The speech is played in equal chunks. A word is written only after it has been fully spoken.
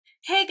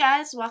Hey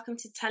guys, welcome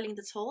to Telling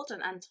the Told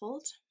and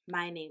Untold.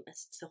 My name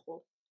is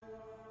Tshego.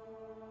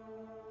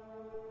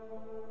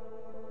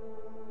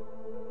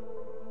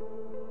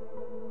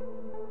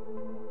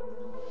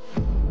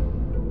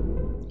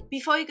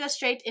 Before we go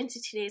straight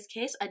into today's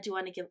case, I do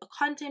want to give a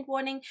content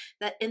warning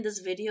that in this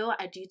video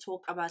I do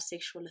talk about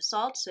sexual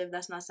assault. So if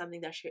that's not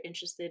something that you're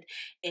interested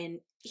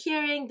in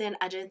hearing, then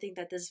I don't think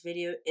that this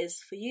video is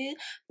for you,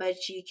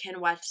 but you can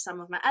watch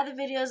some of my other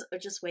videos or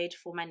just wait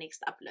for my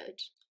next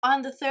upload.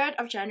 On the 3rd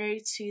of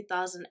January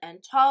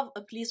 2012,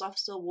 a police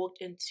officer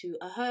walked into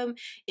a home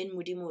in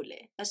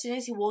Modimolle. As soon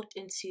as he walked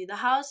into the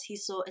house, he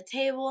saw a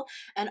table,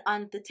 and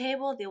on the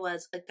table there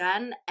was a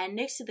gun, and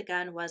next to the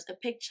gun was a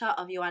picture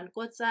of Johan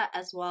Kotze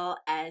as well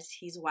as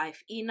his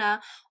wife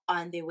Ina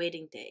on their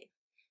wedding day.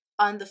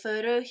 On the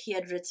photo, he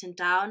had written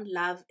down,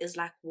 "Love is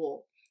like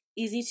war.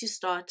 Easy to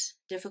start,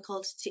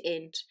 difficult to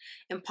end,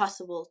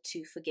 impossible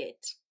to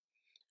forget."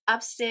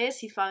 Upstairs,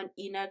 he found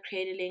Ina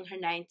cradling her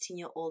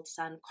 19-year-old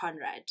son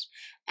Conrad,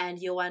 and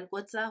Johan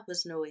Kotze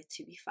was nowhere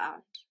to be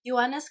found.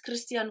 Johannes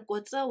Christian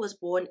Kotze was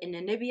born in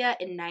Namibia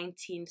in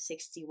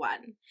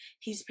 1961.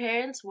 His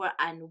parents were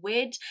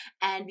unwed,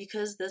 and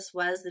because this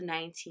was the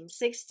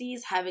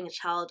 1960s, having a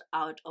child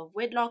out of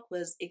wedlock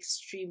was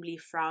extremely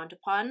frowned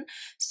upon.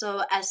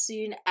 So as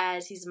soon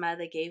as his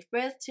mother gave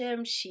birth to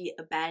him, she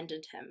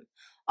abandoned him.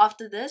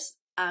 After this,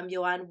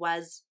 Johan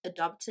was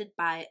adopted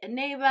by a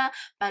neighbor,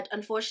 but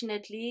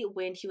unfortunately,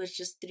 when he was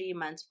just 3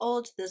 months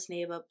old, this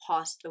neighbor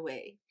passed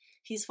away.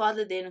 His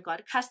father then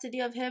got custody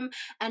of him,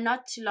 and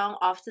not too long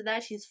after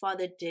that, his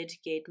father did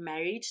get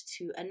married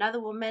to another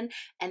woman,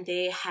 and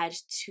they had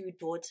 2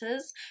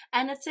 daughters.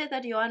 And it said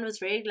that Johan was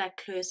very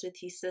close with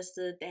his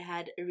sister. They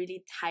had a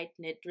really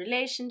tight-knit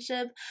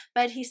relationship,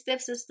 but his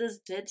stepsisters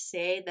did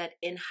say that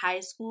in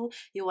high school,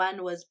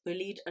 Johan was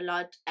bullied a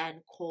lot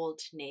and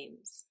called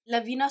names.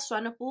 Lavina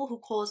Swanapu, who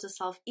calls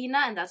herself Ina,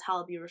 and that's how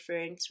I'll be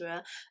referring to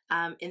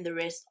her in the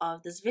rest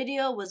of this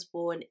video, was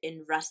born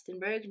in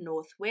Rustenburg,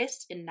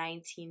 Northwest in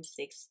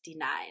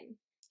 1969.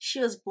 She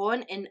was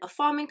born in a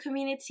farming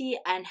community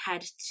and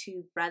had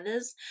 2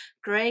 brothers.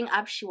 Growing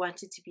up, she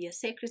wanted to be a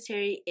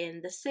secretary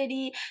in the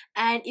city,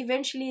 and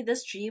eventually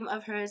this dream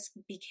of hers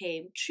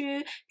became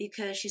true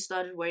because she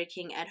started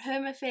working at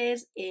Home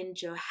Affairs in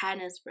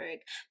Johannesburg.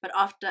 But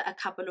after a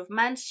couple of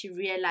months, she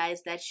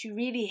realized that she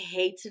really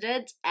hated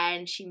it,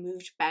 and she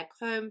moved back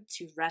home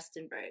to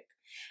Rustenburg.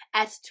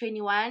 At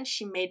 21,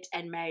 she met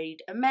and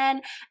married a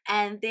man,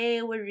 and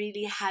they were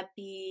really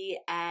happy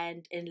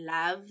and in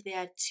love. They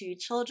had 2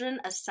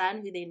 children, a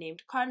son who they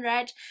named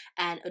Conrad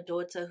and a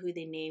daughter who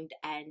they named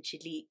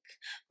Angelique.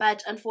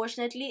 But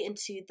unfortunately, in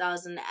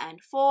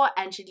 2004,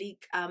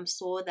 Angelique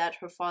saw that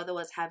her father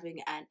was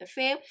having an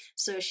affair,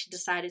 so she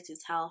decided to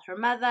tell her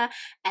mother,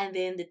 and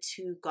then the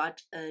 2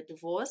 got a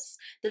divorce.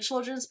 The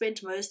children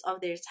spent most of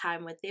their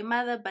time with their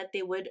mother, but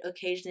they would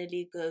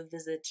occasionally go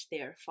visit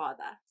their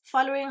father.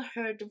 Following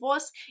her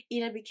divorce,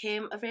 Ina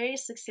became a very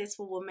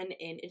successful woman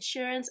in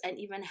insurance and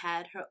even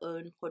had her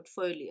own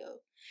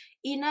portfolio.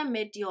 Ina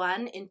met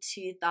Johan in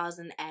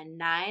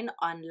 2009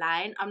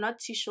 online. I'm not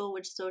too sure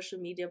which social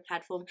media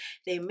platform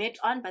they met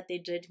on, but they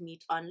did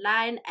meet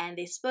online, and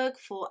they spoke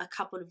for a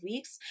couple of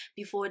weeks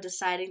before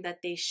deciding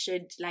that they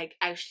should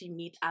actually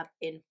meet up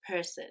in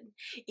person.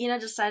 Ina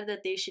decided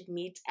that they should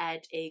meet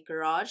at a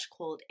garage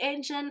called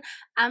Engine.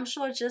 I'm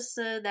sure just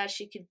so that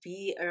she could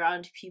be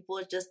around people,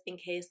 just in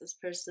case this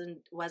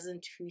person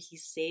wasn't who he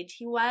said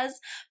he was.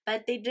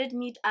 But they did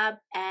meet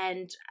up,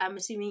 and I'm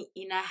assuming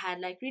Ina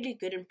had really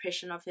good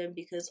impression of him,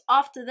 because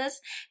after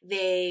this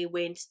they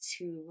went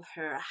to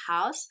her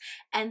house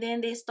and then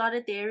they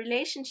started their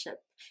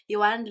relationship.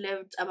 Johan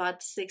lived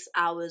about 6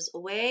 hours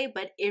away,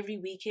 but every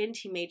weekend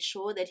he made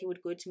sure that he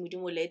would go to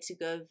Modimolle to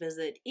go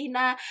visit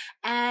Ina,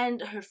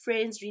 and her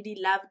friends really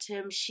loved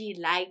him. She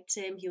liked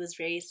him. He was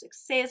very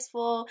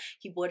successful.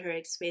 He bought her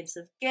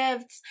expensive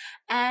gifts,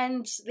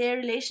 and their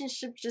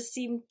relationship just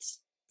seemed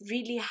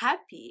really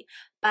happy.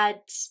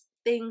 But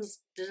things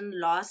didn't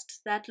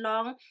last that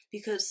long,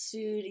 because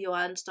soon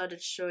Johan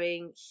started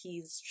showing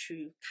his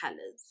true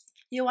colors.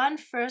 Johan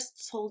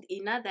first told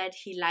Ina that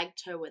he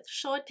liked her with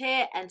short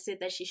hair and said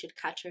that she should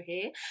cut her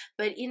hair,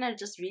 but Ina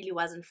just really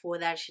wasn't for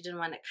that. She didn't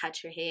want to cut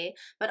her hair.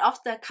 But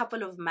after a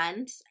couple of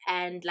months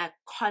and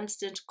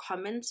constant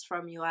comments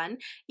from Johan,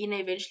 Ina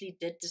eventually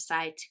did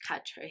decide to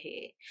cut her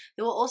hair.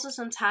 There were also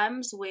some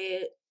times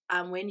where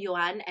when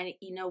Johan and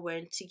Ina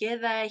weren't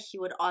together, he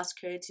would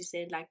ask her to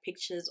send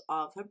pictures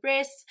of her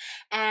breasts,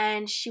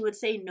 and she would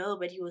say no,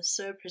 but he was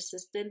so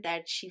persistent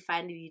that she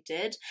finally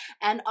did.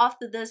 And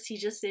after this, he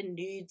just sent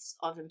nudes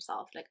of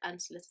himself,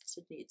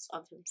 unsolicited nudes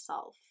of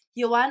himself.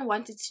 Johan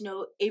wanted to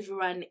know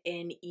everyone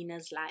in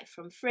Ina's life,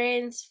 from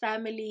friends,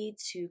 family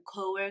to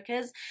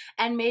co-workers,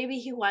 and maybe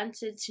he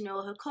wanted to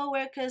know her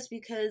co-workers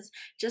because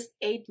just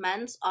 8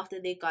 months after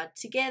they got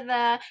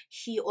together,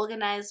 he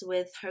organized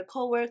with her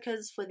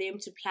co-workers for them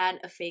to plan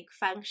a fake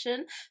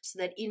function so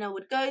that Ina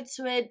would go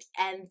to it,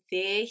 and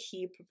there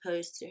he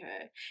proposed to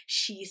her.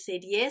 She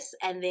said yes,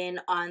 and then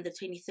on the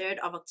 23rd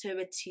of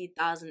October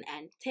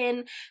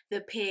 2010,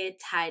 the pair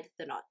tied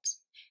the knot.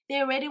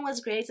 Their wedding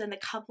was great and the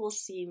couple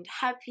seemed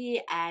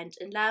happy and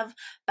in love,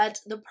 but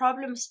the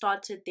problem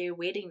started their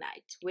wedding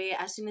night, where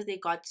as soon as they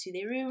got to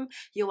their room,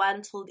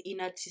 Johan told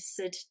Ina to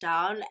sit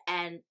down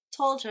and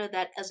told her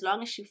that as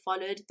long as she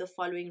followed the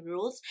following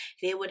rules,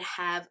 they would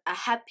have a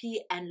happy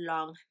and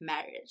long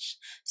marriage.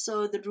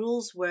 So the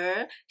rules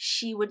were: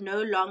 she would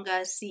no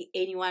longer see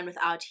anyone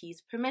without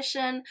his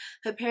permission,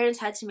 her parents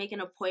had to make an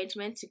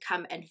appointment to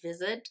come and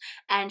visit,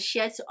 and she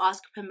had to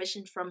ask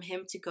permission from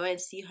him to go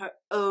and see her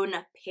own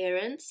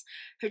parents.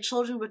 Her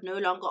children would no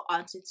longer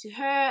answer to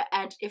her,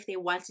 and if they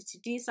wanted to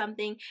do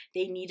something,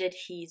 they needed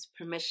his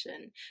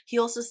permission. He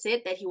also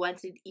said that he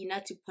wanted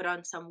Ina to put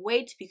on some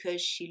weight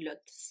because she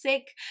looked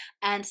sick,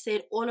 and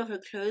said all of her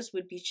clothes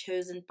would be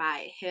chosen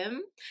by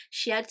him.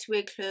 She had to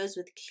wear clothes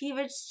with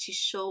cleavage to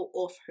show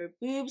off her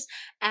boobs,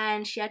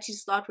 and she had to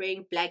start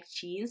wearing black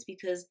jeans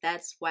because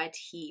that's what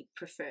he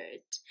preferred.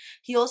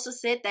 He also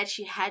said that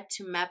she had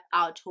to map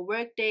out her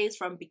work days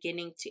from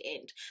beginning to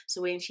end.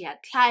 So when she had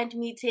client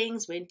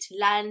meetings, went to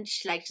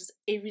lunch, like just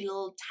every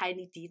little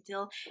tiny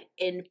detail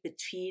in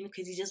between,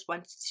 because he just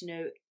wanted to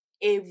know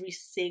every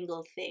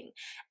single thing.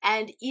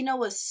 And Ina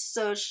was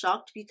so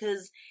shocked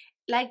because,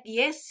 like,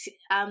 yes,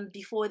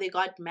 before they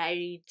got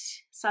married,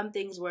 some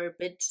things were a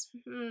bit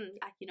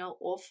like, you know,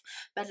 off,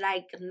 but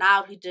like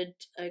now he did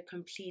a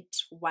complete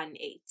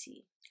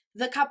 180.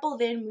 The couple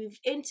then moved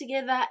in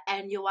together,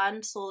 and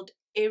Johan sold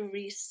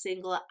every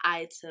single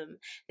item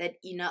that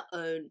Ina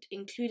owned,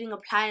 including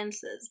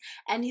appliances.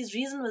 And his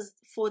reason was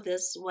for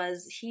this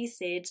was, he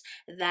said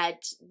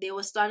that they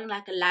were starting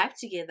like a life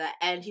together,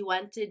 and he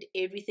wanted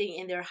everything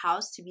in their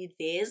house to be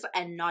theirs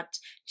and not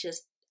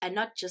just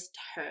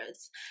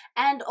hers.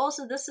 And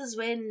also, this is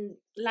when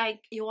like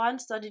Johan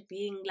started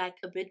being like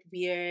a bit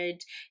weird.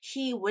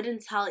 He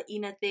wouldn't tell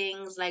Ina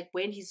things, like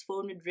when his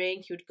phone would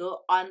ring, he would go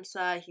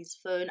answer his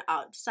phone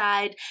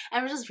outside,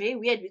 and it was just very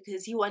weird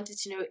because he wanted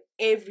to know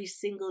every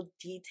single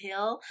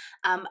detail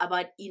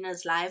about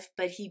Ina's life,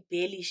 but he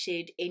barely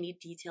shared any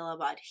detail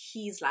about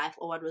his life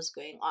or what was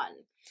going on.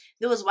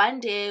 There was one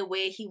day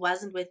where he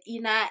wasn't with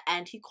Ina,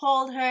 and he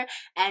called her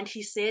and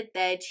he said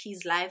that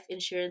his life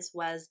insurance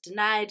was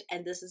denied,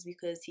 and this is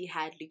because he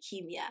had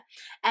leukemia.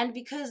 And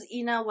because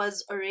Ina was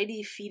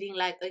already feeling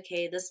like,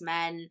 okay, this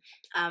man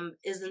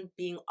isn't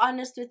being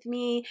honest with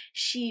me,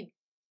 she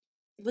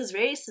was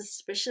very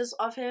suspicious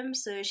of him,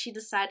 so she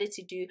decided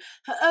to do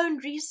her own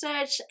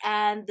research,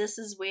 and this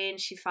is when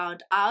she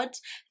found out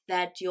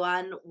that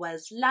Johan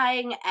was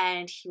lying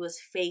and he was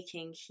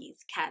faking his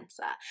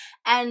cancer.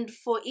 And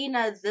for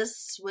Ina,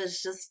 this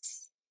was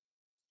just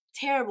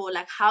terrible.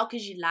 Like, how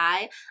could you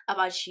lie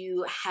about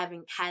you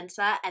having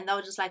cancer? And that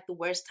was just like the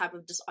worst type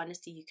of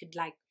dishonesty you could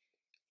like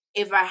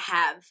ever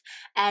have.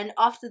 And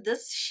after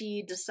this,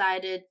 she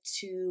decided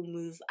to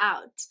move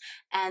out,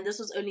 and this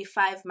was only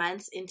 5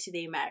 months into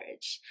their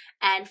marriage.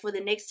 And for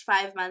the next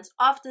 5 months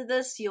after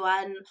this,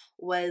 Johan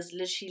was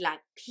literally like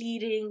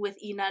pleading with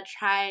Ina,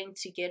 trying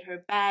to get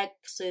her back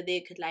so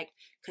they could like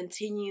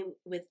continue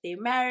with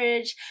their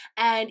marriage.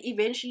 And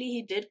eventually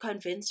he did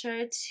convince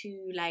her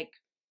to like,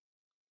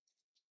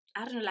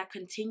 I don't know, like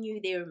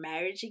continue their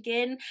marriage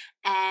again.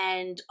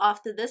 And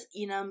after this,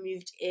 Ina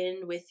moved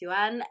in with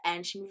Johan,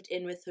 and she moved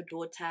in with her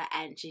daughter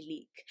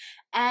Angelique,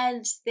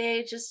 and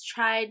they just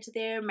tried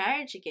their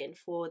marriage again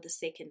for the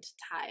second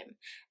time,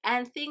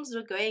 and things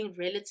were going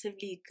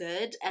relatively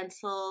good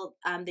until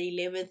the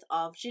 11th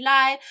of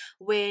July,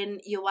 when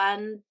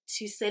Johan,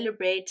 to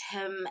celebrate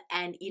him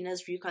and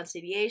Ina's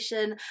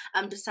reconciliation,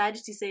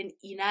 decided to send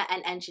Ina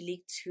and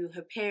Angelique to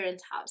her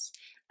parents' house.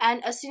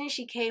 And as soon as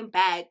she came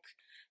back,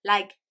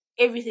 like,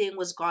 everything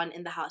was gone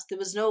in the house. There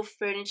was no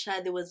furniture,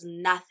 there was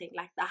nothing.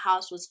 Like, the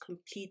house was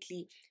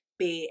completely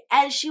bare,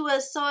 and she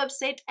was so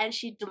upset, and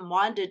she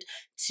demanded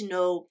to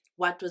know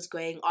what was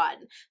going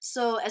on.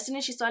 So as soon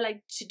as she started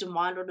like to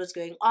demand what was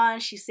going on,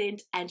 she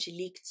sent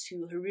Angelique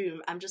to her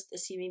room. I'm just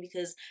assuming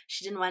because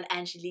she didn't want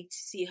Angelique to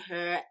see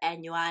her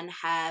and Johan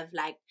have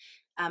like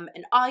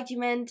an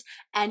argument,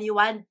 and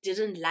Johan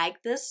didn't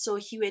like this, so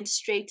he went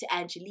straight to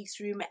Angelique's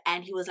room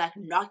and he was like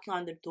knocking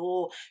on the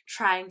door,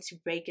 trying to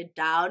break it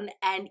down.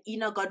 And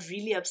Ina got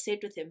really upset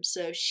with him,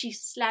 so she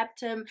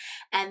slapped him,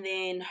 and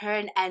then her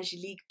and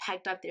Angelique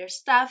packed up their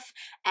stuff,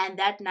 and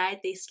that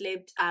night they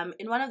slept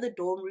in one of the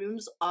dorm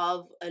rooms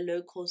of a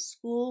local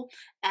school.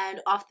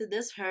 And after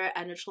this, her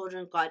and her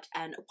children got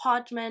an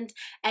apartment,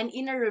 and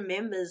Ina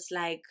remembers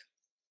like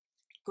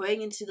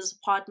going into this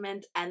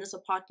apartment, and this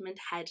apartment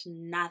had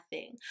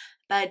nothing.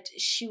 But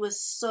she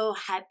was so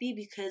happy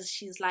because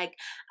she's like,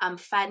 I'm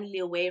finally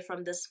away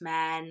from this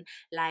man.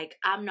 Like,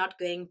 I'm not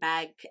going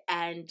back,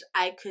 and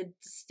I could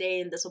stay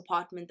in this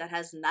apartment that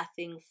has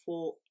nothing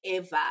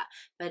forever.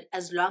 But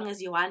as long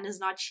as Johan is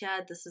not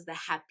here, this is the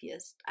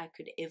happiest I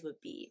could ever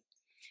be.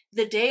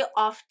 The day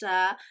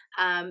after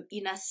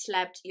Ina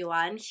slapped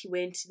Johan, he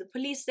went to the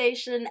police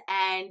station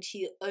and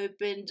he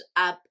opened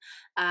up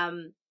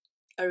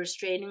a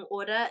restraining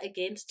order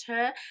against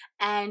her,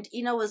 and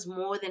Ina was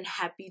more than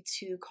happy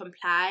to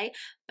comply.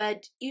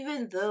 But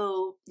even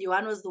though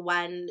Johan was the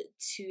one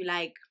to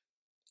like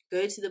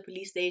go to the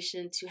police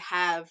station to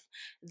have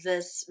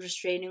this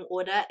restraining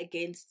order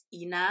against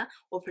Ina,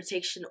 or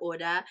protection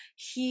order,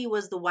 he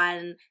was the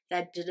one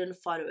that didn't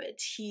follow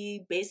it.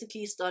 He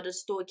basically started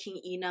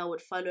stalking Ina,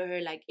 would follow her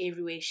like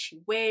everywhere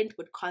she went,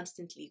 would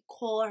constantly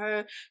call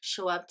her,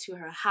 show up to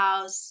her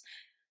house.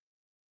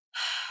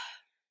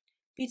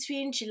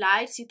 Between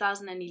July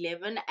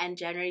 2011 and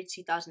January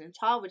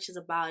 2012, which is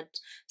about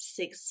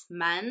 6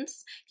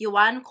 months,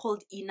 Johan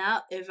called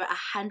Ina over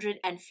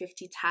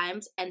 150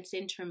 times and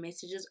sent her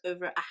messages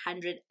over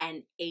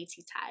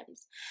 180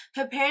 times.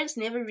 Her parents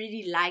never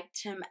really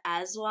liked him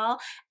as well,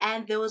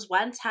 and there was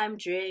one time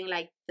during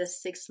like the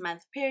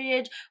 6-month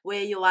period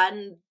where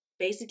Johan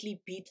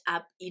basically beat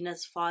up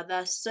Ina's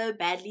father so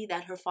badly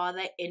that her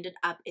father ended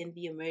up in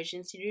the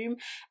emergency room.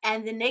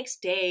 And the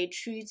next day,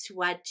 true to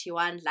what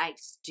Johan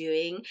likes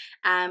doing,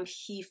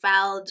 he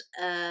filed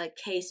a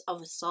case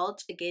of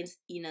assault against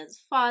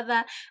Ina's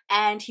father,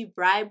 and he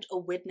bribed a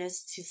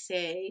witness to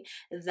say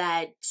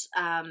that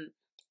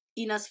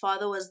Ina's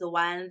father was the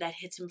one that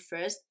hit him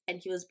first,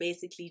 and he was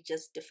basically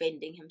just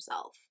defending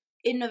himself.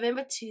 In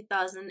November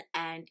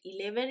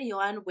 2011,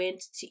 Johan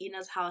went to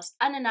Ina's house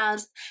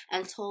unannounced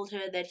and told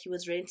her that he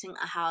was renting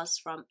a house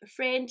from a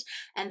friend,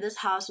 and this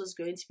house was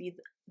going to be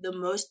the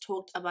most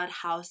talked about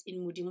house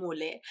in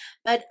Modimolle.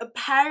 But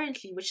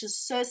apparently, which is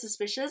so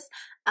suspicious,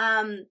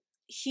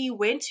 he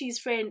went to his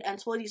friend and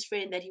told his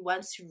friend that he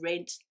wants to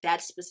rent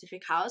that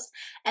specific house,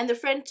 and the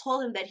friend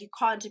told him that he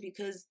can't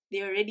because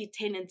there are already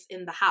tenants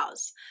in the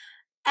house.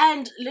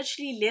 And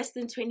literally less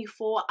than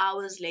 24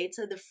 hours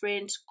later, the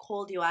friend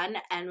called Johan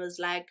and was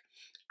like,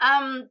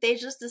 they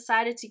just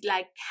decided to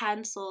like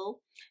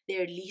cancel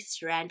their lease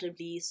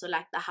randomly, so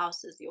like the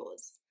house is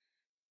yours.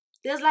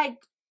 There's like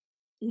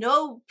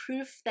no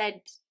proof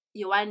that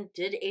Johan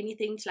did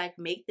anything to like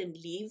make them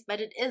leave, but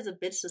it is a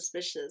bit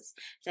suspicious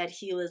that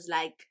he was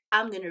like,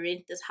 I'm gonna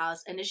rent this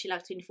house, and literally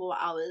like 24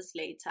 hours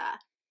later,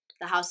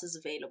 the house is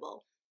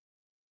available.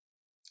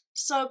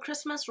 So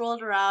Christmas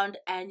rolled around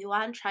and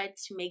Johan tried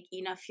to make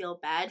Ina feel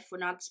bad for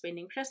not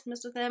spending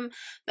Christmas with him,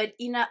 but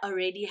Ina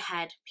already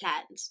had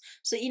plans.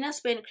 So Ina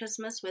spent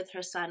Christmas with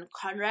her son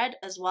Conrad,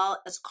 as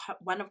well as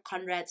one of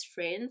Conrad's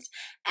friends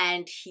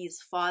and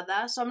his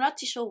father. So I'm not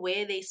too sure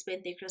where they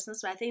spent their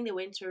Christmas, but I think they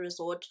went to a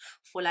resort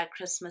for like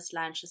Christmas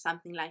lunch or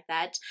something like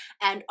that.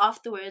 And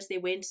afterwards they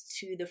went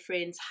to the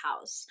friend's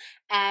house.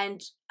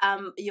 And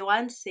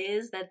Johan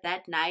says that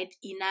that night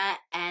Ina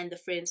and the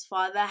friend's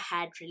father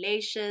had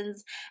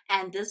relations,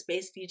 and this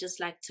basically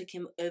just like took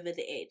him over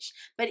the edge.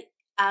 But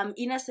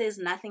Ina says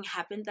nothing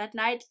happened that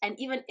night, and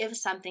even if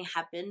something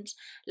happened,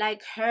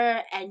 like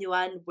her and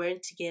Johan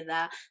weren't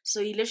together,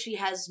 so he literally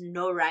has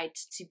no right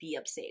to be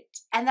upset.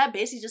 And that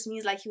basically just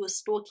means like he was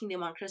stalking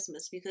them on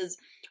Christmas, because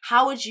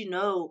how would you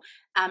know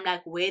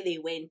like where they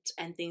went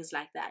and things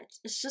like that?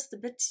 It's just a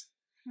bit.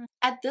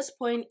 At this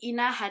point,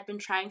 Ina had been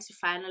trying to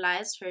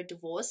finalize her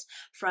divorce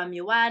from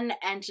Johan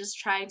and just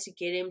trying to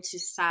get him to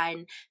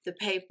sign the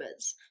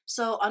papers.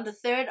 So on the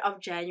 3rd of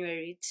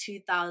January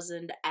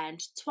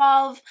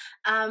 2012,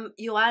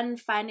 Johan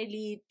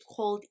finally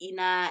called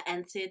Ina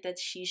and said that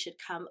she should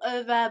come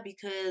over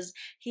because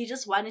he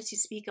just wanted to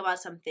speak about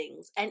some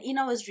things. And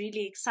Ina was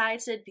really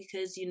excited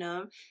because, you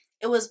know,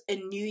 it was a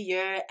new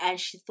year and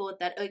she thought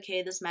that,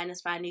 okay, this man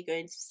is finally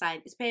going to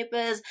sign these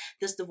papers,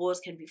 this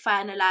divorce can be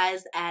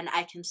finalized, and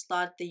I can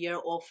start the year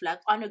off like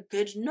on a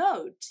good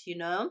note, you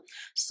know.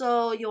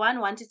 So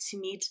Johan wanted to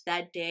meet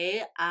that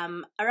day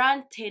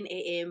around 10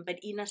 a.m. but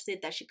Ina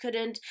said that she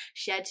couldn't.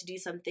 She had to do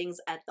some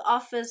things at the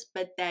office,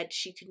 but that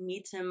she could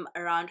meet him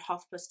around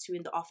 2:30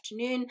 in the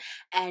afternoon,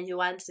 and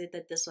Johan said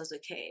that this was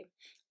okay.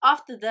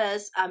 After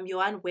this,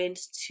 Johan went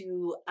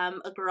to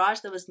a garage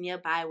that was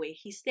nearby where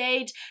he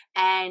stayed,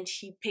 and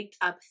he picked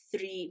up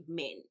 3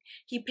 men.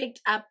 He picked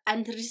up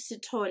Andries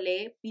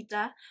Sithole,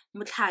 Peter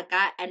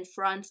Mutlaka, and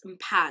Franz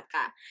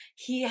Mpaka.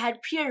 He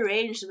had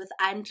prearranged with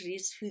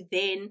Andries, who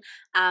then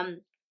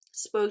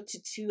spoke to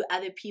 2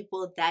 other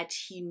people that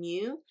he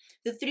knew.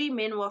 The 3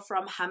 men were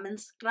from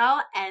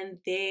Hammanskraal, and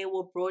they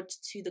were brought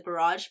to the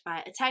garage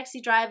by a taxi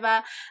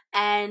driver.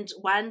 And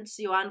once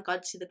Johan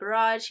got to the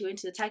garage, he went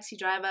to the taxi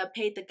driver,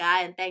 paid the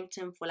guy, and thanked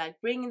him for like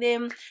bringing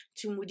them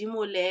to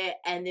Modimolle.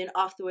 And then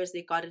afterwards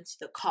they got into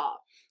the car.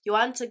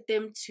 Johan took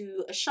them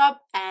to a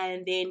shop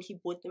and then he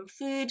bought them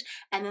food,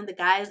 and then the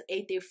guys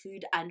ate their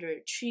food under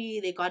a tree.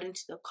 They got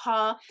into the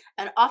car,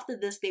 and after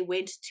this they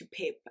went to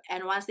Pep,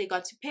 and once they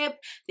got to Pep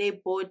they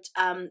bought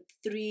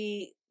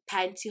 3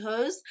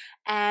 pantyhose,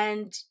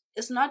 and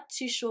it's not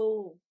too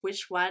sure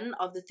which one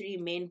of the 3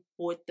 men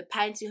bought the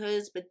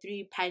pantyhose, but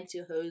 3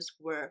 pantyhose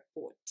were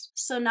bought.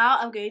 So now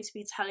I'm going to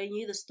be telling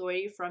you the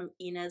story from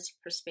Ina's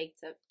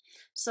perspective.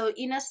 So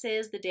Ina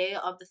says the day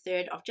of the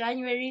 3rd of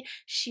January,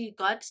 she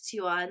got to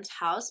Johan's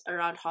house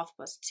around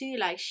 2:30,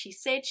 like she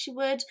said she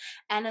would.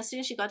 And as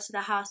soon as she got to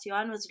the house,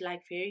 Johan was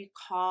like very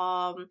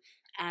calm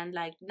and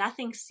like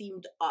nothing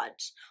seemed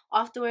odd.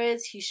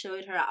 Afterwards, he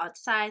showed her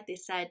outside. They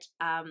sat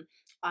on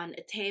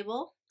a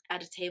table.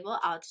 At a table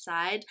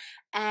outside,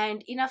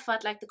 and Ina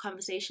felt like the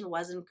conversation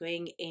wasn't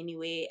going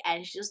anywhere,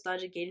 and she just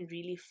started getting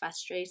really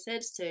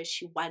frustrated, so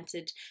she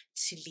wanted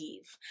to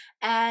leave.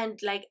 And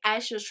like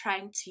as she was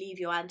trying to leave,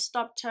 Johan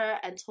stopped her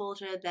and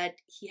told her that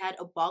he had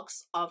a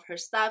box of her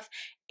stuff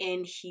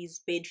in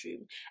his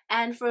bedroom.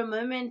 And for a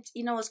moment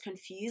Ina was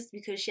confused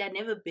because she had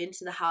never been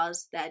to the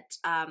house that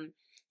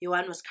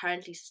Johan was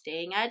currently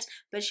staying at,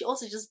 but she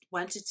also just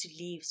wanted to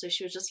leave, so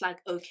she was just like,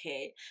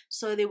 okay.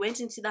 So they went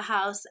into the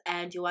house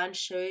and Johan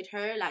showed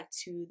her like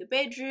to the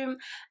bedroom.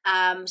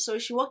 So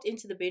she walked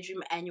into the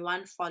bedroom and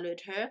Johan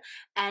followed her,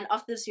 and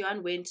after this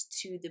Johan went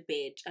to the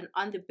bed, and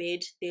on the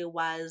bed there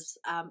was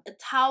a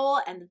towel,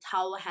 and the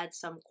towel had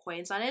some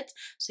coins on it.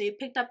 So he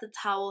picked up the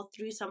towel,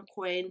 threw some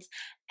coins,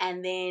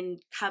 and then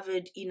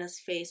covered Ina's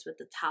face with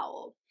the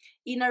towel.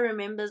 Ina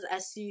remembers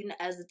as soon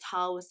as the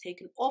towel was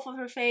taken off of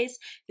her face,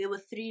 there were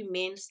 3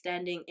 men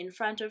standing in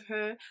front of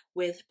her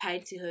with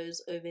pantyhose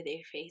over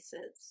their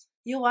faces.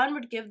 Johan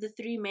would give the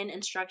 3 men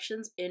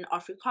instructions in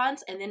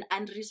Afrikaans, and then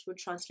Andries would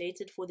translate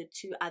it for the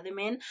 2 other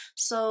men.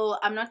 So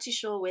I'm not too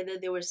sure whether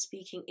they were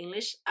speaking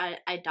English.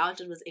 I doubt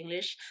it was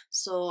English,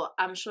 so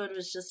I'm sure it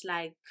was just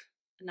like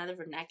another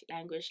vernacular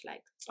language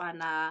like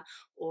Tswana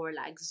or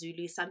like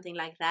Zulu, something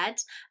like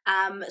that.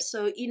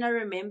 So Ina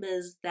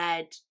remembers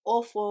that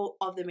all 4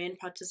 of the men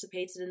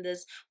participated in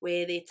this,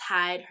 where they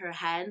tied her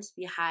hands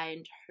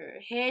behind her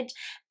head,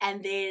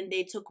 and then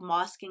they took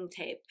masking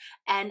tape,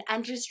 and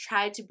Andres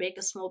tried to break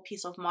a small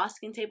piece of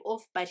masking tape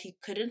off, but he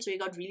couldn't, so he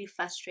got really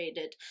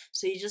frustrated.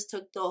 So he just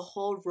took the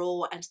whole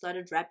roll and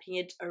started wrapping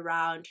it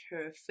around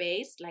her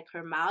face, like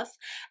her mouth,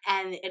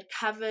 and it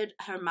covered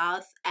her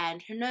mouth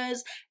and her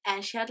nose,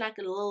 and she had like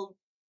a little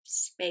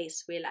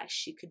space where like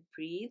she could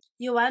breathe.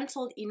 Johan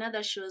told Ina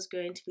that she was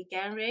going to be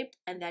gang raped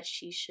and that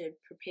she should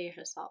prepare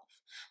herself.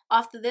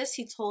 After this,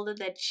 he told her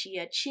that she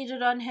had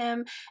cheated on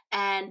him,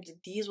 and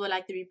these were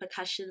like the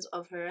repercussions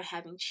of her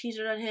having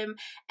cheated on him,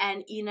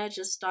 and Ina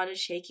just started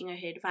shaking her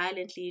head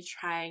violently,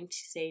 trying to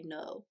say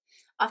no.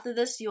 After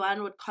this,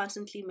 Johan would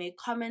constantly make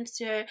comments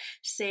to her,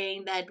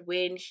 saying that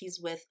when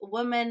he's with a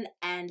woman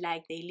and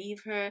like they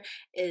leave her,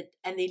 they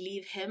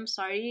leave him,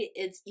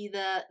 it's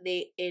either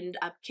they end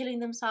up killing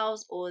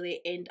themselves or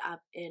they end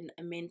up in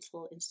a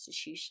mental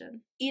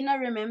institution. Ina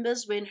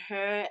remembers when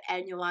her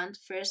and Johan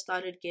first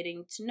started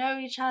getting to know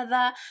each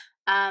other.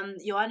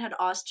 Johan had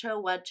asked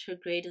her what her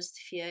biggest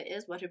fear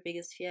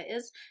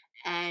is,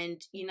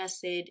 and Ina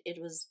said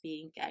it was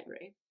being gang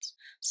raped.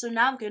 So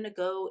now I'm going to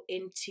go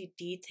into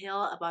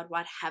detail about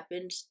what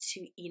happened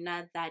to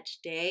Ina that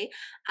day,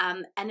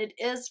 and it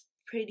is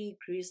pretty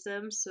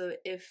gruesome, so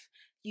if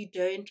you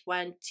don't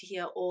want to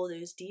hear all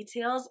those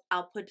details,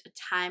 I'll put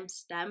a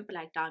timestamp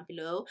like down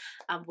below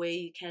where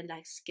you can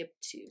like skip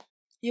to.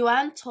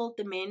 Johan told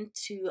the men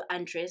to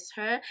undress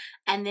her,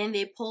 and then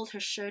they pulled her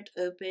shirt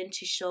open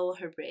to show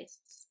her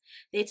breasts.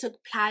 They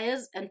took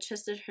pliers and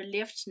twisted her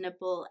left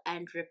nipple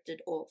and ripped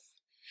it off.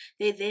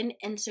 They then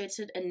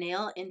inserted a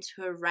nail into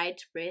her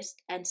right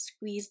breast and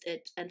squeezed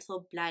it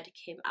until blood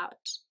came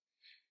out.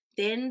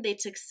 Then they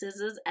took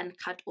scissors and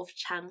cut off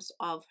chunks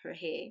of her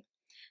hair.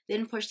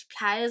 Then pushed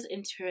pliers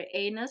into her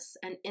anus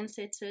and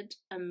inserted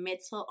a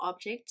metal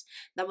object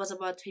that was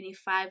about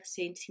 25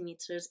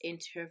 centimeters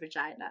into her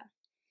vagina.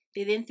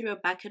 They then threw a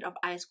bucket of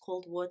ice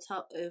cold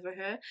water over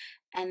her,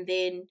 and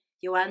then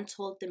Johan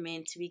told the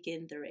men to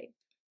begin the rape.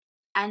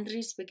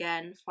 Andries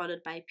began,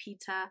 followed by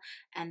Peter,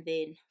 and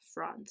then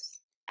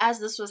Franz. As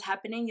this was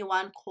happening,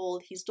 Johan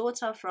called his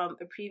daughter from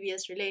a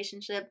previous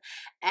relationship,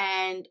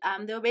 and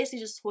they were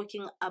basically just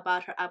talking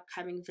about her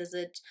upcoming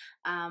visit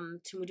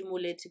to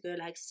Modimolle to go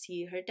like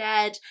see her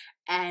dad.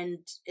 And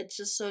it's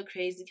just so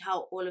crazy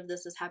how all of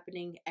this is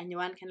happening, and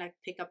Johan can like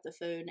pick up the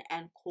phone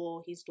and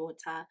call his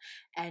daughter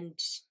and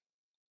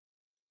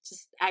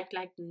just act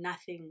like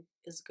nothing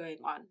is going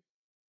on.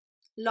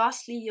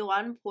 Lastly,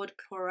 Johan poured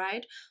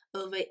chloride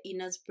over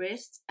Ina's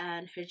breasts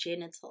and her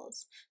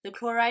genitals. The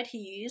chloride he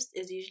used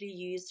is usually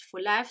used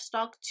for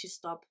livestock to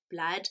stop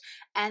blood,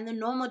 and the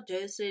normal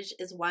dosage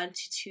is 1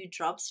 to 2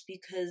 drops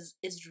because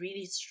it's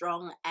really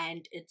strong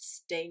and it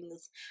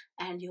stings,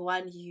 and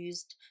Johan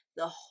used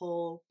the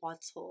whole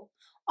bottle.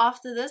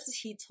 After this,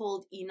 he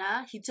took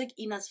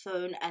Ina's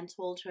phone and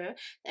told her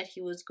that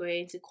he was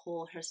going to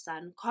call her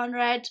son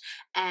Conrad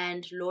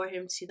and lure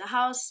him to the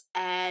house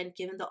and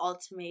give him the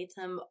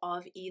ultimatum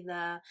of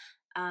either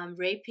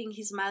raping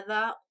his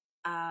mother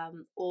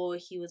or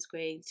he was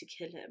going to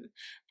kill him.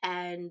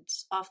 And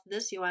after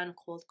this, Johan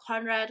called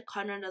Conrad.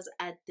 Conrad was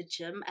at the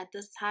gym at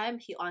this time.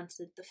 He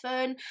answered the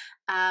phone,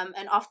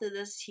 and after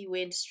this, he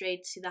went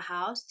straight to the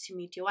house to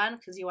meet Johan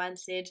because Johan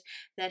said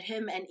that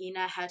him and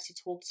Ina had to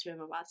talk to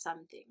him about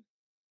something.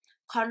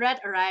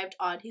 Conrad arrived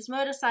on his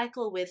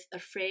motorcycle with a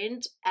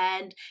friend,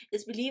 and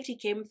it's believed he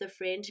came with a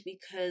friend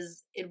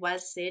because it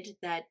was said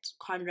that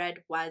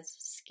Conrad was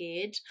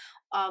scared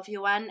of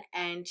Johan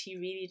and he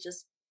really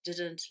just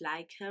didn't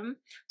like him.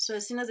 So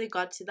as soon as they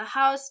got to the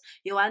house,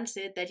 Johan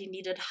said that he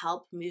needed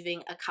help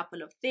moving a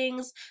couple of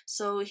things,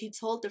 so he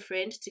told the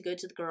friend to go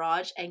to the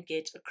garage and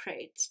get a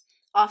crate.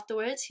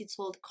 Afterwards, he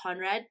told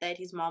Conrad that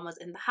his mom was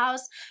in the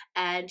house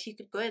and he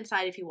could go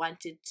inside if he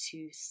wanted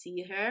to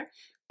see her.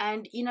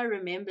 And Ina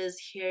remembers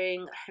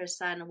hearing her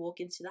son walk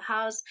into the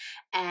house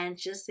and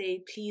just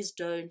say, "Please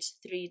don't,"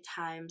 3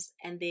 times.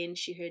 And then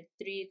she heard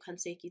 3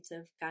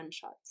 consecutive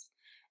gunshots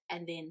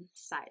and then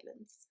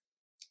silence.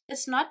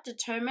 It's not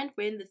determined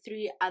when the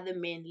 3 other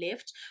men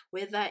left,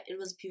 whether it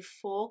was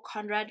before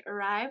Conrad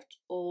arrived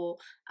or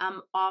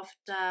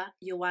after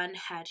Johan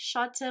had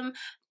shot him,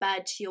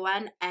 but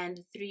Johan and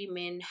the 3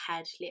 men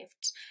had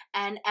left.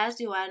 And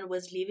as Johan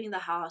was leaving the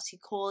house, he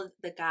called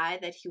the guy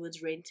that he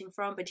was renting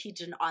from, but he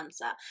didn't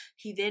answer.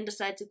 He then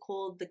decided to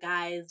call the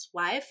guy's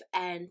wife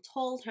and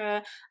told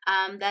her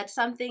that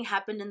something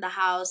happened in the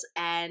house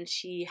and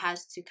she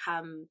has to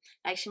come,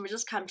 like she would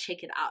just come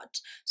check it out.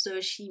 So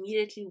she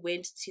immediately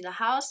went to the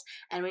house,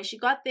 and when she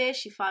got there,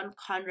 she found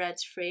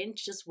Conrad's friend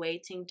just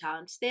waiting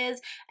downstairs.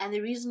 And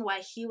the reason why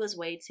he was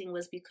waiting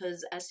was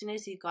because as soon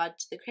as he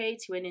got the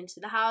crate, he went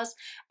into the house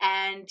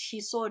and he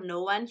saw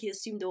no one. He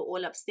assumed they were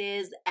all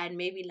upstairs and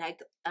maybe like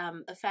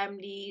a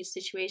family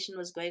situation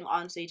was going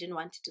on, so he didn't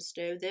want to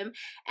disturb them,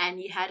 and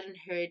he hadn't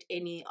heard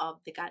any of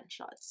the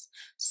gunshots.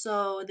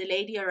 So the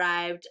lady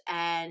arrived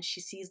and she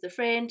sees the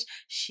friend.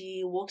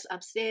 She walks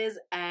upstairs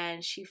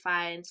and she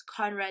finds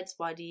Conrad's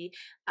body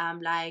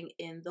lying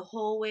in the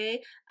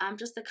hallway,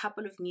 just a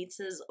couple of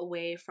meters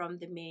away from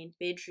the main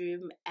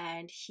bedroom,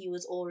 and he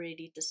was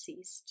already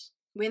deceased.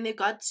 When they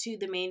got to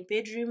the main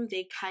bedroom,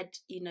 they cut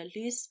Ina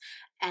loose,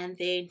 and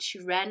then she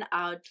ran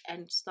out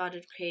and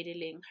started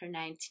cradling her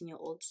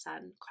 19-year-old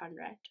son,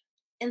 Conrad.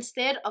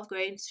 Instead of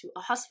going to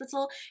a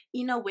hospital,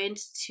 Ina went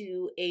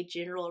to a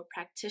general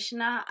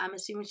practitioner. I'm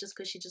assuming just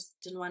because she just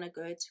didn't want to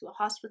go to a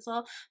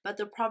hospital. But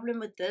the problem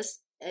with this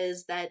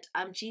is that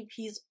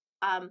GPs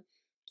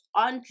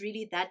aren't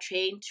really that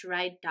trained to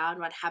write down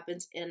what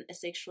happens in a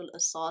sexual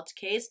assault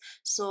case,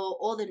 so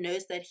all the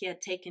notes that he had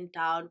taken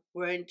down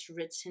weren't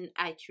written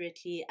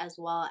accurately, as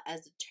well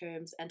as the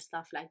terms and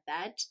stuff like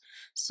that.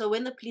 So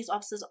when the police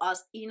officers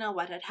asked Ina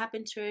what had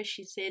happened to her,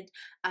 she said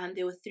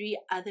there were 3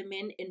 other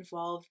men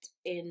involved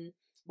in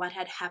what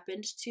had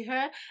happened to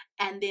her,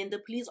 and then the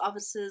police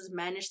officers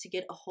managed to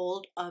get a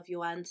hold of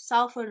Johan's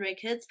cell phone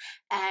records,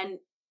 and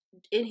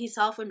in his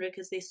cell phone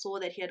records, they saw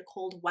that he had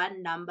called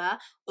one number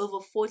over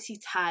 40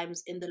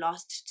 times in the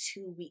last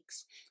 2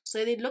 weeks.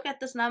 So they look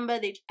at this number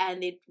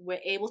and they were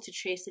able to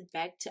trace it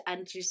back to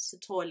Andries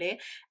Sithole,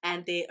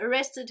 and they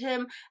arrested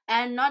him.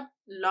 And not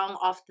long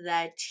after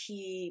that,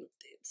 he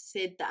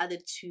said the other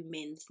 2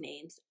 men's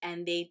names,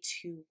 and they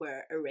too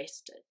were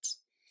arrested.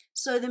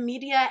 So the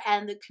media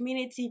and the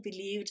community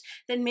believed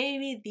that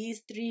maybe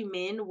these 3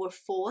 men were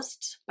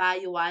forced by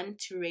Johan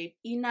to rape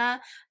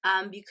Ina,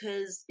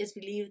 because it's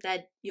believed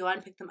that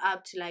Johan picked them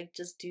up to like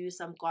just do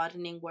some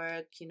gardening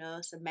work, you know,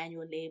 some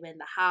manual labor in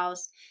the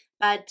house.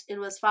 But it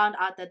was found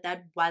out that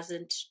that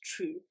wasn't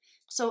true.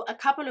 So a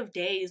couple of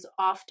days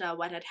after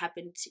what had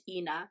happened to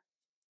Ina,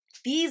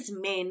 these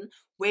men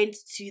went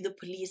to the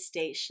police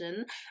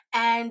station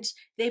and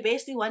they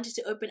basically wanted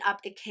to open up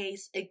a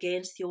case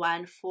against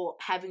Johan for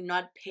having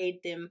not paid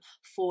them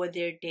for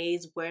their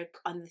day's work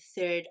on the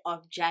 3rd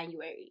of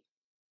January.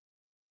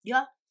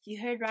 Yeah,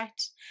 you heard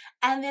right.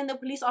 And then the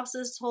police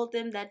officers told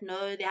them that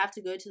no, they have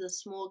to go to the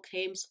small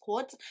claims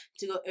court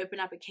to go open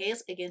up a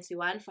case against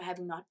Johan for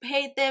having not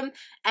paid them.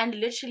 And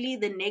literally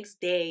the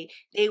next day,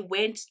 they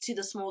went to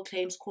the small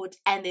claims court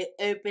and they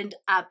opened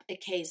up a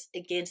case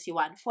against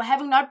Johan for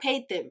having not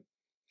paid them,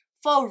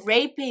 for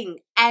raping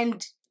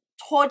and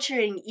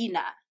torturing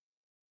Ina.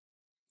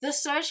 The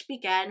search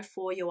began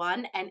for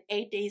Johan, and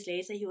 8 days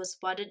later he was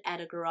spotted at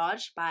a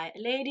garage by a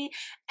lady,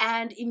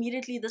 and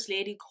immediately this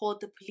lady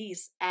called the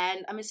police.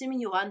 And I'm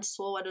assuming Johan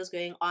saw what was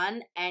going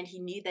on and he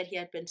knew that he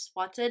had been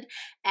spotted,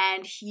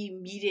 and he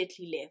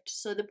immediately left.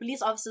 So the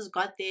police officers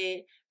got there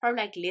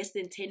probably like less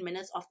than 10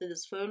 minutes after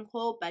this phone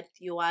call, but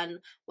Johan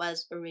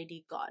was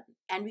already gone.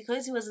 And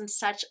because he was in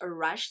such a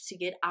rush to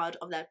get out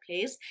of that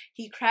place,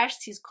 he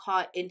crashed his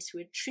car into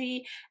a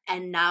tree,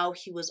 and now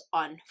he was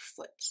on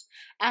foot.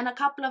 And a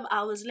couple of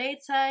hours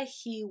later,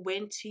 he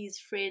went to his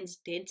friend's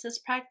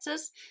dentist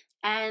practice,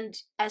 And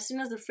as soon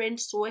as the friend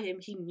saw him,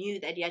 he knew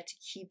that he had to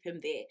keep him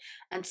there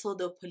until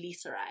the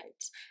police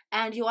arrived.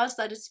 And Johan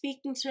started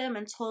speaking to him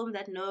and told him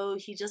that no,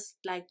 he just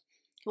like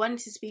he wanted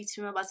to speak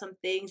to him about some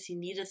things. He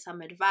needed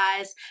some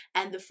advice.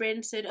 And the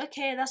friend said,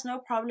 okay, that's no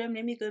problem.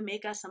 Let me go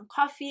make us some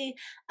coffee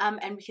and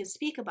we can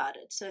speak about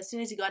it. So as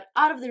soon as he got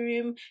out of the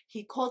room,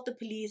 he called the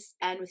police,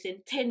 and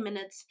within 10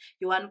 minutes,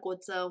 Johan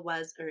Kotze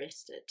was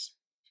arrested.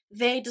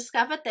 They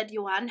discovered that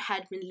Johan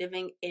had been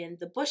living in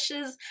the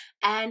bushes,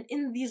 and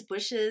in these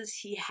bushes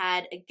he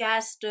had a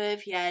gas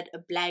stove, he had a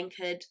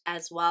blanket,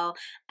 as well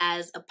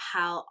as a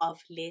pile of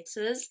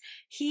letters.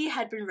 He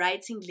had been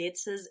writing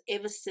letters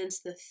ever since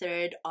the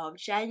 3rd of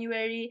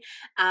January,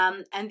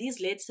 and these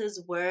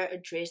letters were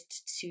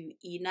addressed to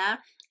Ina.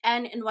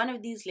 And in one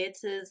of these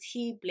letters,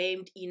 he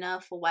blamed Ina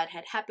for what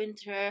had happened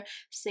to her,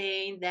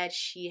 saying that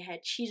she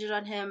had cheated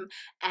on him,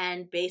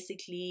 and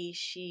basically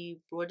she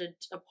brought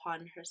it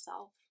upon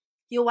herself.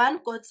 Johan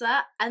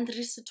Kotze,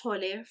 Andries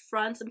Sithole,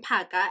 Franz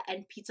Mpaka,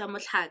 and Peter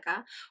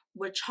Motlhaka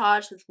were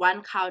charged with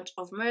 1 count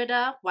of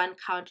murder, 1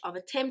 count of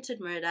attempted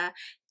murder,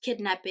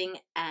 kidnapping,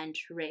 and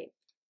rape.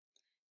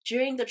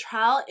 During the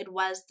trial, it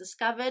was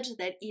discovered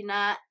that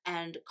Ina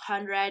and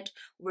Conrad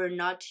were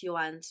not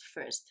Johan's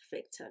first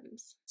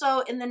victims.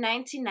 So in the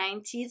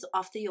 1990s,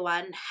 after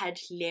Johan had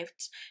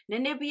left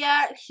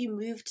Namibia, he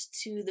moved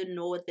to the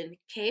Northern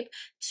Cape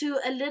to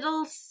a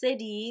little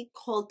city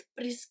called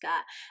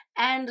Prieska,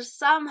 and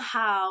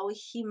somehow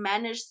he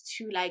managed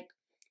to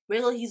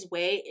wriggle his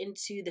way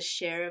into the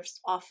sheriff's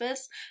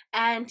office,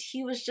 and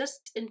he was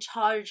just in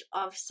charge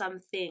of some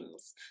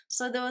things.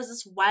 So there was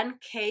this one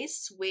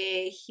case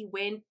where he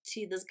went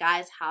to this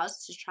guy's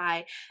house to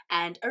try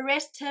and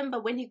arrest him,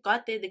 but when he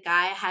got there, the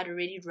guy had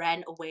already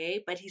ran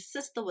away, but his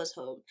sister was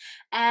home,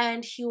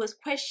 and he was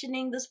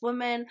questioning this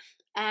woman,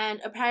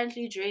 and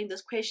apparently during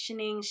this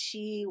questioning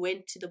she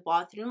went to the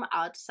bathroom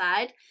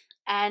outside,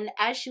 and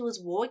as she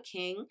was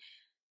walking,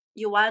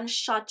 Johan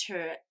shot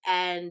her,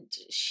 and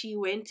she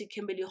went to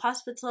Kimberley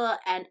Hospital,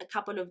 and a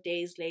couple of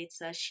days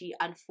later she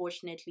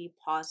unfortunately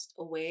passed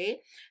away.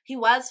 He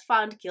was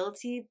found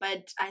guilty,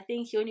 but I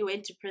think he only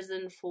went to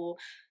prison for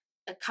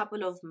a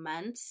couple of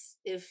months,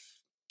 if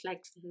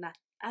not,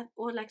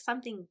 or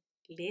something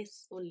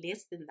less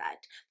than that.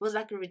 It was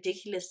a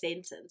ridiculous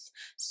sentence.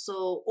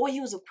 So, or he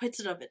was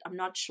acquitted of it. I'm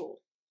not sure.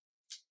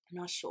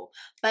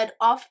 But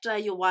after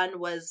Johan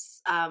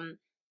was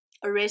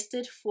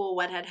arrested for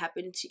what had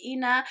happened to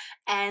Ina,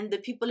 and the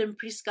people in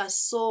Prieska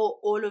saw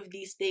all of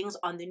these things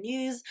on the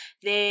news,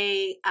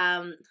 they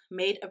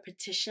made a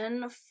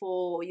petition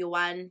for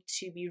Johan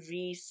to be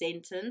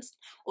re-sentenced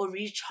or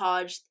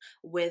recharged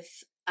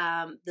with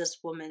this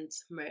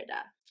woman's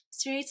murder.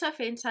 Sarita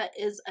Fenta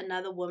is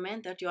another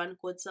woman that Johan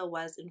Kotze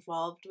was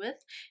involved with.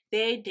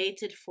 They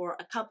dated for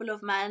a couple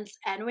of months,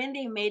 and when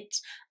they met,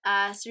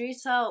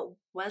 Sarita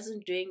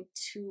wasn't doing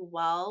too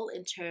well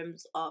in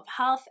terms of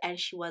health, and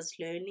she was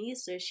lonely.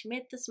 So she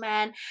met this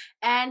man,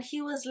 and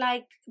he was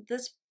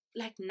this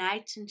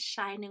knight in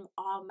shining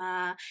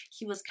armor.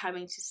 He was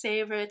coming to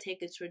save her, take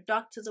her to a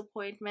doctor's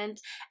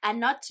appointment, and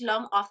not too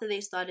long after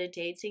they started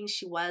dating,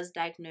 she was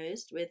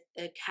diagnosed with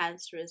a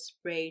cancerous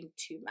brain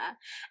tumor.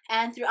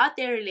 And throughout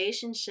their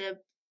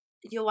relationship,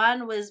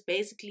 Johan was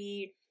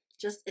basically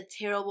just a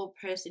terrible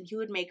person. He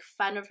would make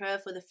fun of her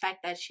for the fact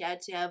that she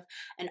had to have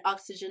an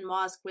oxygen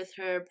mask with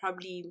her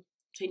probably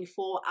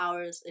 24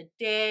 hours a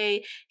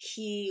day.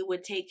 He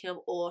would take care of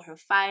all her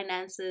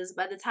finances.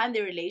 By the time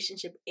their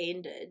relationship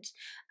ended,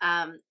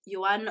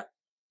 Johan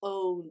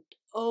owed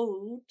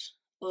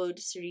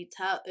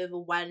Sarita over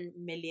 1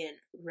 million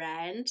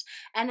rand,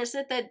 and it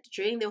said that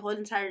during their whole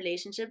entire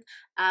relationship,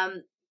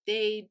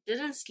 they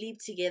didn't sleep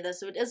together,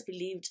 so it is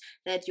believed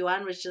that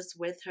Johan was just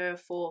with her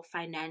for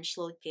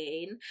financial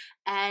gain.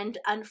 And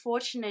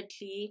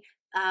unfortunately,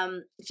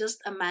 just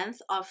a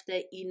month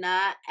after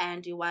Ina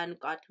and Johan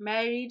got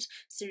married,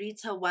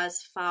 Sarita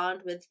was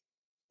found with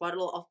a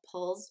bottle of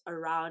pills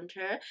around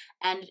her,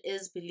 and it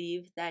is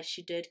believed that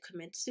she did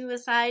commit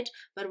suicide,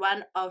 but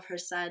one of her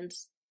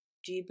sons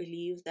do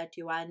believe that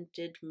Johan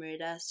did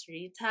murder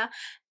Sarita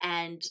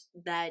and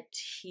that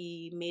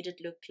he made it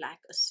look like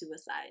a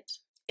suicide.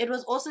 It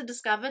was also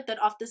discovered that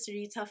after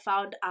Sarita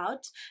found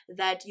out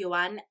that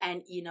Johan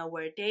and Ina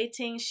were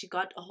dating, she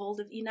got a hold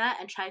of Ina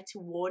and tried to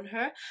warn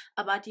her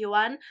about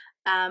Johan,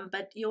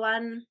 but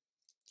Johan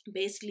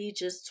basically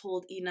just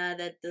told Ina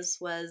that this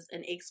was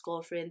an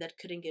ex-girlfriend that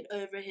couldn't get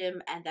over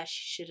him and that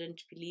she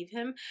shouldn't believe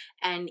him,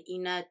 and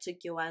Ina took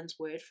Johan's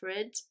word for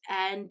it.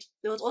 And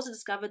it was also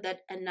discovered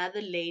that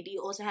another lady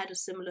also had a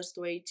similar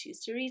story to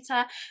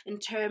Sarita in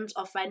terms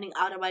of finding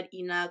out about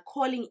Ina,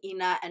 calling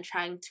Ina and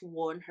trying to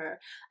warn her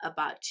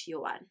about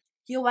Johan.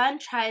 Johan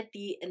tried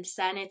the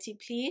insanity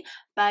plea,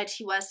 but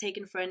he was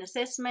taken for an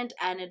assessment,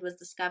 and it was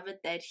discovered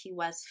that he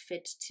was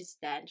fit to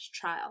stand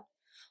trial.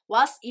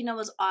 Whilst Ina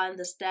was on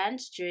the stand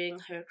during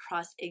her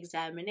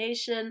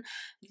cross-examination,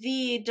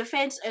 the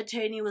defense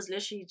attorney was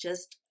literally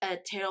just a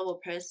terrible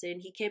person.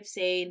 He kept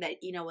saying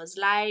that Ina was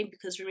lying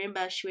because,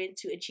 remember, she went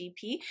to a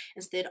GP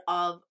instead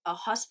of a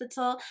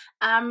hospital,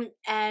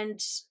 and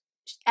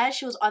as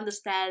she was on the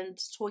stand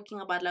talking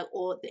about like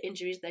all the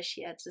injuries that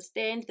she had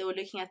sustained, they were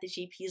looking at the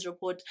GP's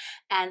report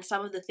and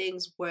some of the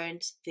things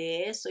weren't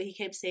there. So he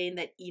kept saying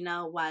that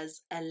Ina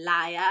was a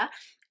liar.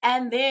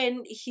 And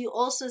then he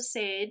also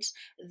said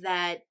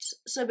that,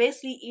 so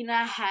basically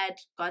Ina had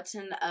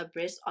gotten a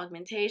breast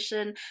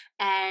augmentation,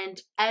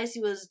 and as he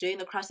was doing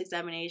the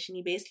cross-examination,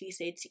 he basically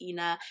said to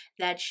Ina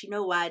that, you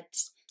know what,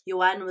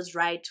 Johan was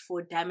right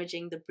for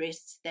damaging the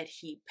breasts that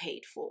he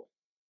paid for.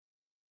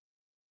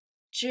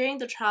 During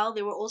the trial,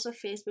 there were also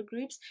Facebook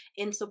groups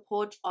in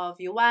support of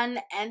Johan,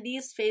 and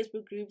these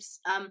Facebook groups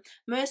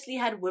mostly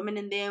had women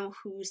in them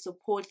who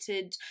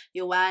supported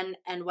Johan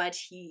and what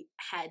he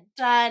had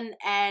done.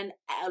 And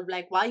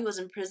like while he was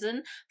in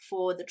prison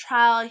for the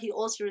trial, he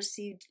also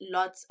received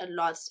lots and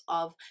lots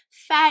of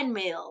fan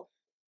mail.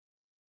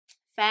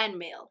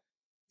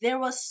 There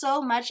was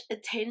so much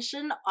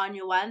attention on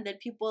Johan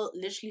that people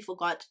literally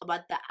forgot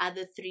about the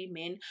other 3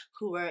 men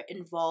who were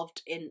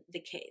involved in the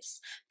case.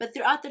 But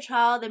throughout the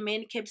trial, the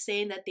men kept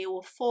saying that they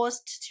were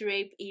forced to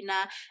rape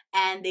Ina,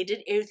 and they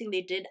did everything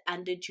they did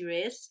under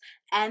duress.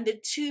 And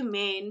the 2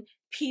 men,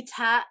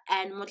 Peter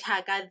and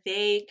Motlhaka,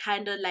 they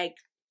kind of like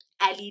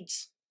allied.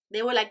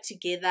 They were like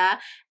together,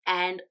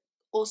 and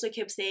also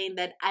kept saying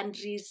that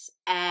Andries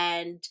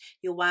and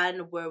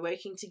Johan were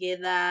working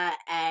together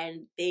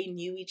and they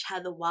knew each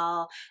other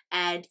well.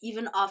 And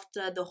even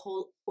after the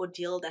whole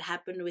ordeal that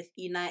happened with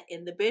Ina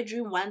in the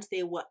bedroom, once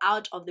they were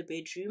out of the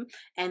bedroom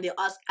and they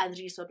asked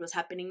Andries what was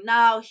happening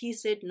now, he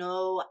said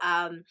no,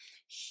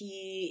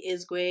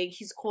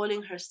 he's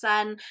calling her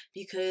son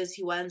because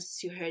he wants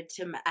to hurt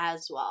him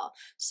as well.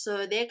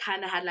 So they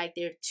kind of had like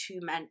their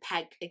 2-man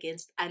pack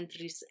against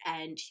Andries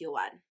and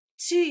Johan.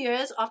 2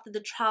 years after the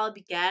trial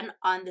began,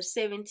 on the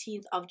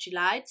 17th of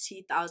July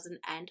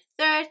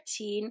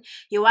 2013,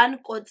 Johan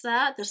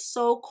Kotze, the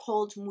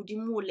so-called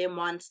Modimolle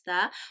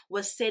Monster,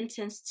 was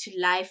sentenced to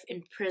life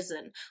in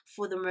prison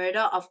for the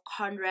murder of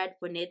Conrad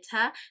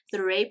Bonnette,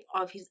 the rape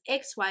of his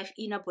ex-wife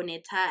Ina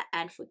Bonnette,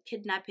 and for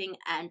kidnapping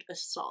and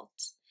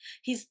assault.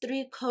 His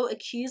 3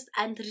 co-accused,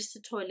 Andries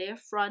Sithole,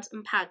 Frans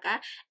Mphaka,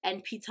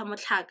 and Peter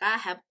Motlhaka,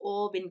 have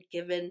all been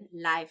given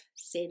life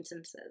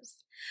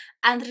sentences.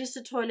 Andries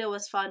Sithole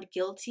was found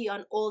guilty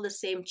on all the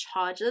same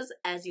charges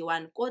as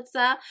Johan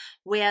Kotze,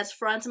 whereas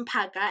Frans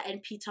Mphaka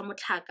and Peter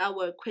Motlhaka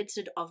were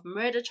acquitted of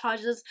murder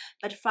charges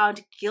but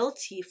found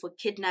guilty for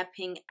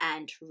kidnapping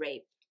and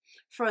rape.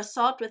 For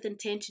assault with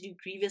intent to do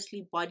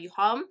grievously bodily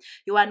harm,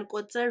 Johan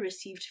Kotze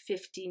received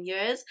 15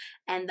 years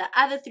and the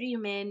other 3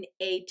 men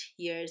 8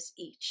 years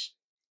each.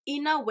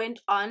 Ina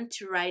went on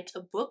to write a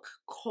book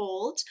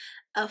called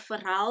A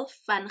Verhaal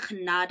van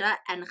Genade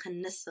en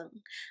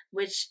Genissing,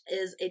 which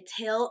is a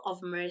tale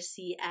of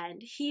mercy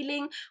and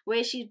healing,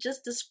 where she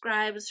just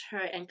describes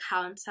her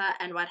encounter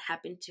and what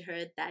happened to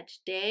her that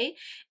day.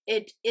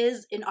 It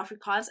is in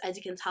Afrikaans, as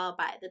you can tell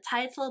by the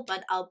title,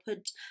 but I'll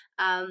put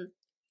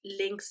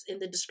links in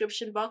the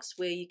description box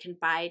where you can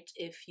buy it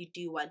if you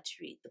do want to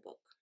read the book.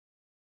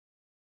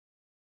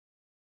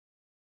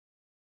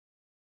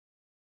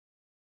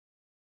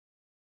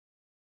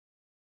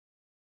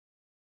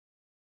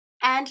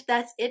 And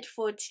that's it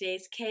for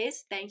today's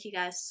case. Thank you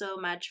guys so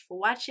much for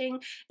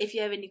watching. If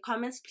you have any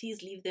comments,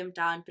 please leave them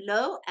down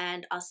below,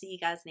 and I'll see you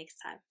guys next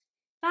time.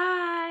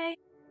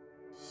 Bye!